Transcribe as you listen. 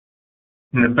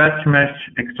In the batch mesh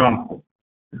example,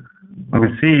 we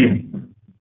will see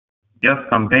just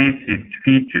some basic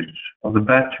features of the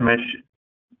batch mesh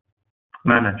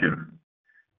manager.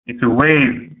 It's a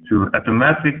way to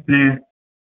automatically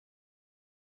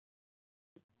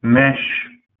mesh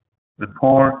the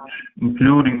part,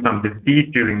 including some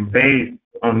defeaturing based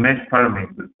on mesh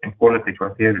parameters and quality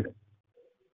criteria.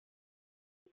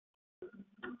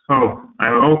 So I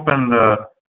open the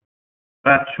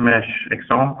batch mesh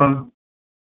example.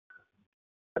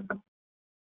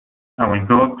 I will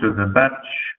go to the batch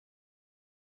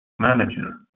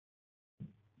manager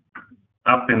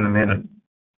up in the middle.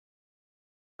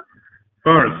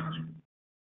 First,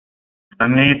 I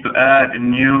need to add a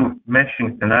new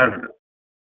meshing scenario.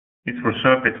 It's for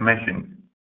surface meshing.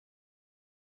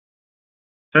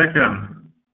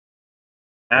 Second,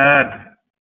 add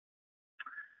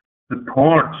the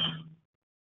parts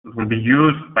that will be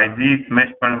used by these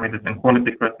mesh parameters and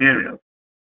quality criteria.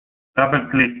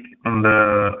 Double-click on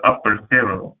the upper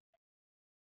zero.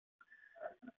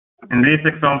 In this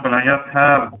example, I just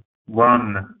have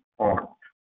one part.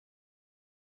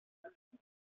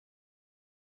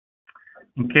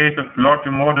 In case of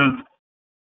larger models,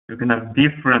 you can have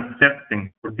different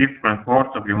settings for different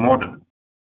parts of your model.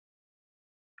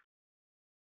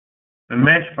 The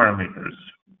mesh parameters.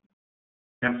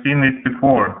 You have seen this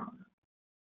before.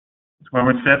 It's where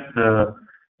we set the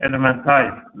element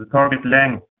type, the target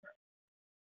length,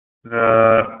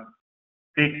 the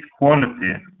fixed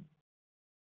quality.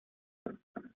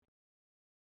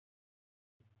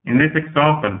 In this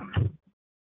example,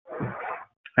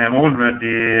 I have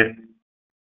already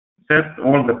set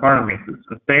all the parameters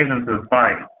and saved them to the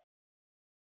file.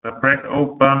 So press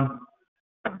open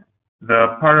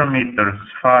the parameters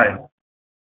file.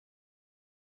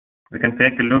 We can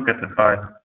take a look at the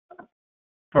file.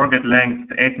 Target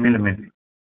length 8 mm.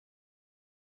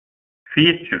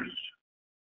 Features.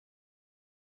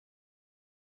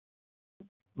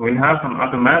 We'll have some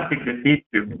automatic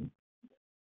featuring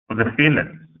of the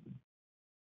fillets.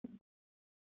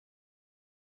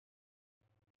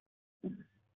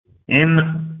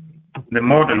 In the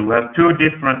model, we have two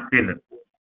different fillets.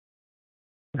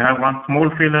 We have one small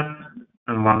fillet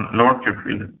and one larger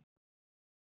fillet.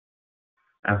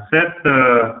 And set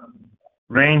the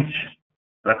range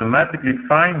to automatically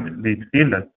find these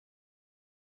fillets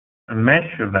and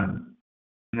measure them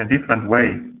in a different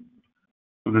way.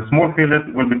 So the small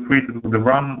fillet will be treated with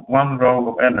one row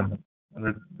of elements, and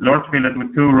the large fillet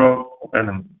with 2 rows of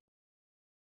elements.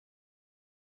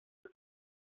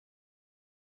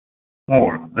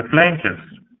 More, the flanges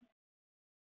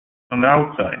on the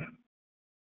outside.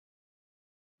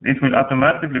 This will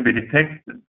automatically be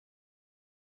detected.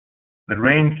 The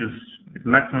range is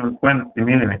maximum 20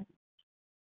 mm.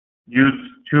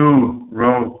 Use 2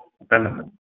 rows of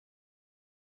elements.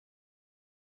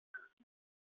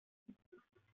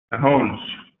 The holes.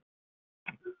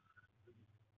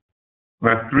 We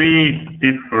have 3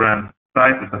 different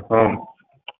sizes of holes.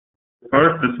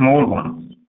 First, the small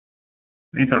ones.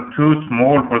 These are too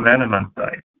small for the element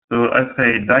size. So I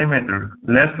say diameter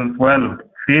less than 12,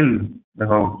 fill the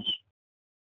holes.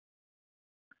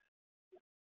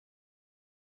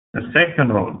 The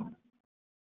second hole,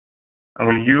 I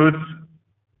will use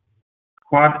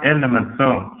quad element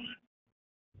zones.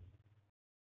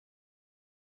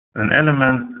 An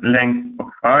element length of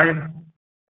 5,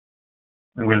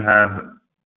 we will have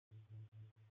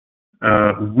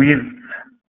a width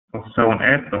of zone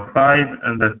S of 5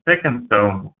 and the second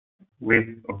zone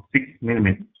width of 6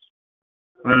 mm.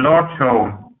 For the large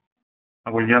hole, I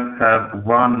will just have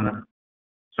one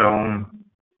zone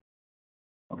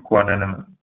of quad element.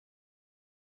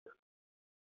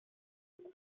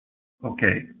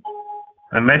 Okay,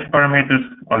 the mesh parameters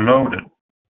are loaded.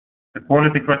 The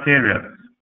quality criteria.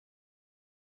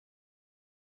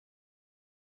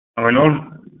 I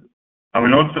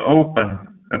will also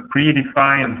open a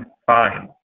predefined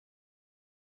file.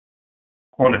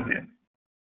 Quality.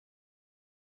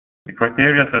 The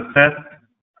criteria are set.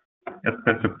 Just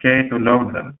press OK to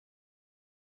load them.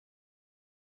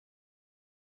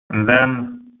 And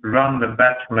then run the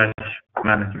batch mesh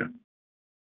manager.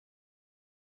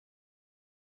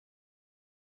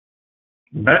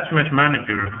 Batch mesh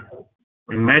manager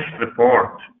will mesh the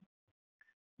part.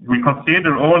 We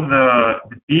consider all the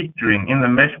featuring in the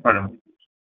mesh parameters.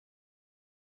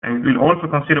 And we will also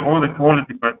consider all the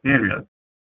quality criteria.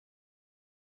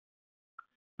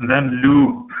 And then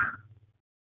loop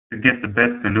to get the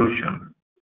best solution.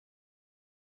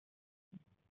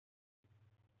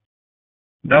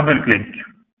 Double click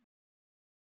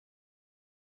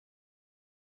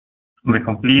on the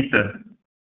completed,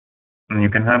 and you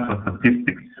can have some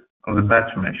statistics of the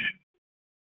batch mesh.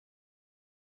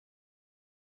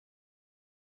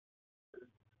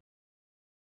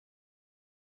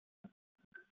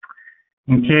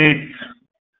 In case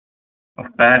of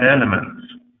bad elements,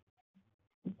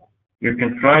 you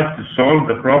can try to solve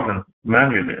the problem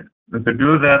manually. And to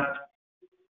do that,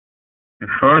 you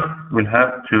first will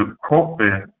have to copy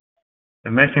the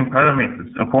meshing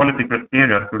parameters and quality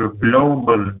criteria to the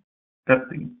global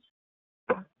settings.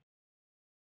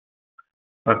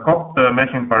 I copy the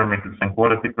meshing parameters and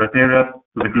quality criteria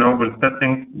to the global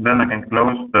settings, then I can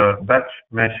close the batch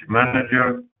mesh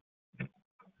manager.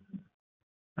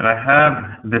 And I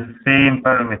have the same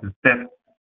parameter set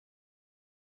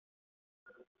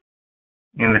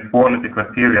in the quality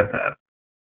criteria tab.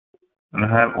 And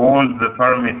I have all the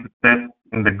parameters set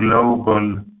in the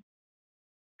global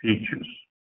features.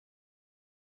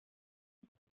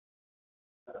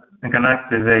 I can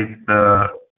activate the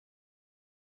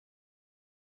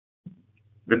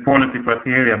quality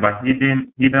criteria by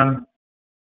hidden.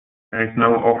 There is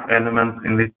no off element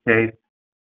in this case.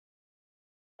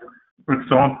 For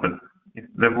example, if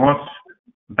there was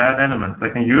bad elements, I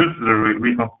can use the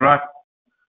reconstruct,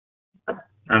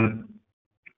 and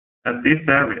at this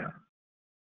area,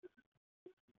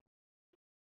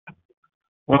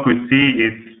 what we see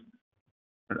is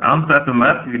that Ansa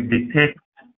automatically detects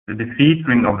the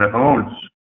defeatring of the holes.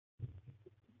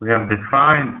 We have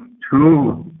defined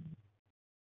 2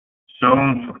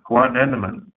 zones of quad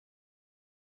elements.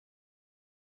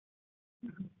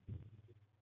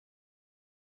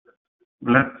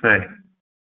 Let's say,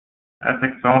 as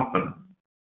example,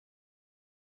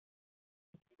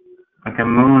 I can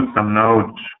move some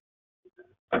nodes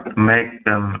to make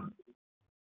them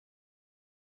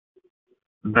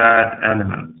bad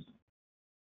elements,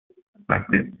 like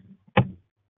this.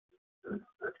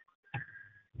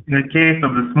 In the case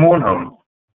of the small holes,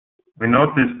 we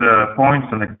notice the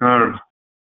points on the curves.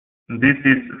 This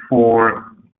is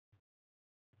for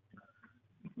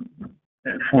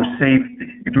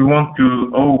safety. If we want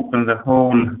to open the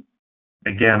hole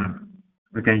again,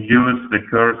 we can use the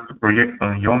curves to project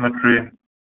on geometry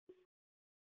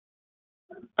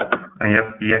and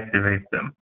just deactivate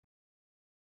them.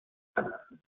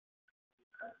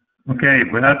 Okay,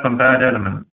 we have some bad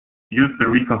elements. Use the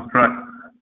reconstruct.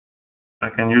 I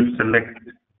can use select.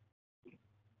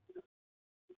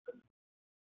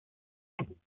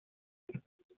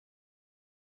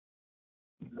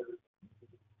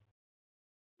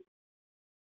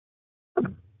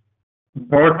 The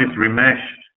part is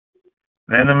remeshed.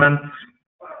 The elements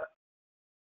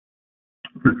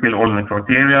fulfill all the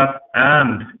criteria,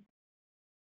 and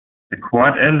the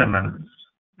quad elements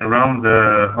around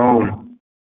the hole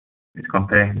is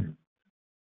contained.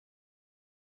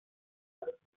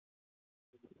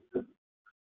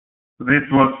 This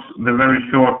was the very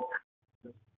short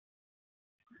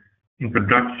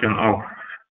introduction of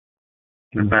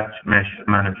the batch mesh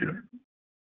manager.